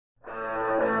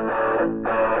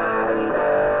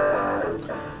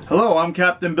Hello, I'm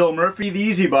Captain Bill Murphy, the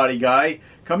e-zbody guy,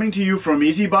 coming to you from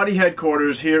e-zbody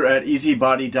headquarters here at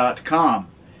e-zbody.com.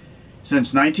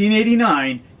 Since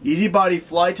 1989, e-zbody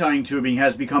fly tying tubing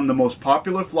has become the most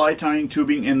popular fly tying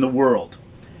tubing in the world.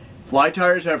 Fly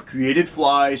tyers have created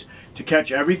flies to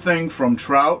catch everything from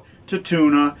trout to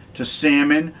tuna to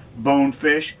salmon,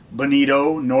 bonefish,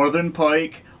 bonito, northern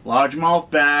pike,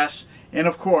 largemouth bass, and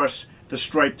of course the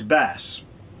striped bass.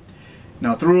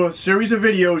 Now, through a series of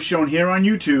videos shown here on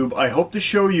YouTube, I hope to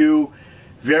show you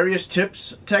various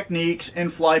tips, techniques,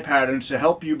 and fly patterns to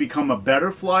help you become a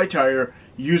better fly tyer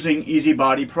using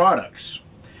e-zbody products.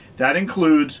 That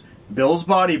includes Bill's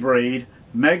Body Braid,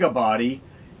 Mega Body,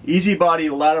 e-zbody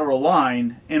lateral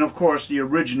line, and of course the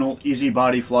original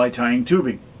e-zbody fly tying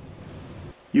tubing.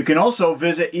 You can also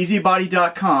visit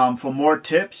e-zbody.com for more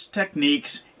tips,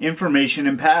 techniques, information,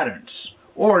 and patterns.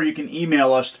 Or you can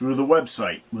email us through the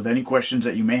website with any questions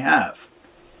that you may have.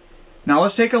 Now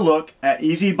let's take a look at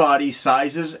e-zbody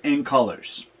sizes and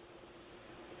colors.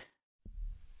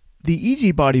 The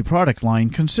e-zbody product line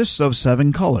consists of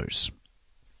 7 colors: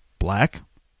 black,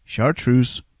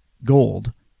 chartreuse,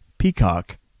 gold,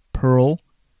 peacock, pearl,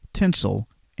 tinsel,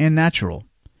 and natural,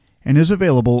 and is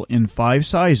available in 5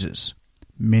 sizes: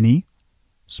 mini,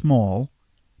 small,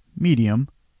 medium,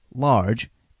 large,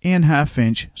 and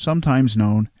half-inch, sometimes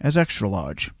known as extra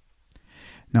large.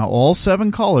 Now all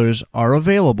 7 colors are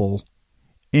available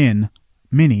in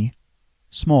mini,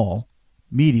 small,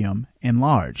 medium, and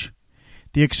large.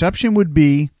 The exception would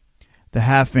be the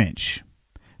half-inch.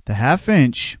 The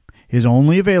half-inch is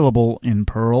only available in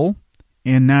pearl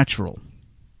and natural.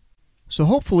 So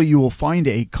hopefully you will find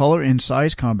a color and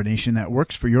size combination that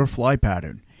works for your fly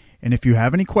pattern. And if you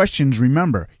have any questions,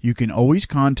 remember, you can always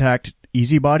contact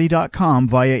e-zbody.com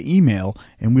via email,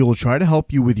 and we will try to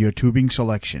help you with your tubing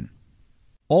selection.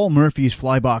 All Murphy's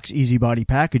Flybox e-zbody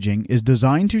packaging is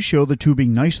designed to show the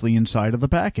tubing nicely inside of the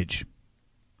package.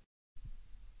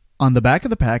 On the back of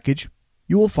the package,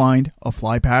 you will find a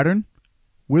fly pattern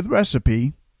with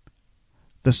recipe,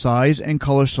 the size and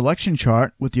color selection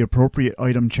chart with the appropriate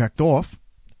item checked off,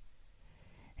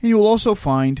 and you will also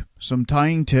find some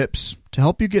tying tips to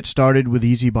help you get started with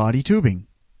e-zbody tubing.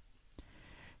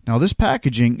 Now this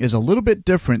packaging is a little bit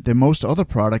different than most other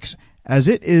products, as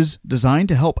it is designed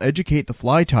to help educate the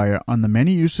fly tyer on the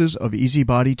many uses of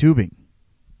e-zbody tubing.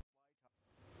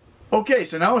 Okay,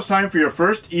 so now it's time for your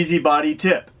first e-zbody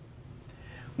tip.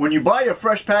 When you buy a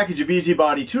fresh package of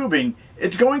e-zbody tubing,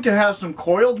 it's going to have some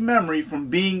coiled memory from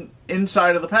being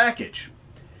inside of the package.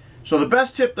 So the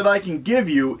best tip that I can give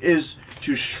you is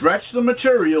to stretch the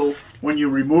material when you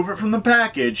remove it from the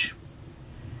package,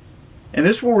 and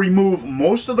this will remove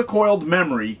most of the coiled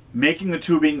memory, making the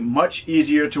tubing much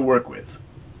easier to work with.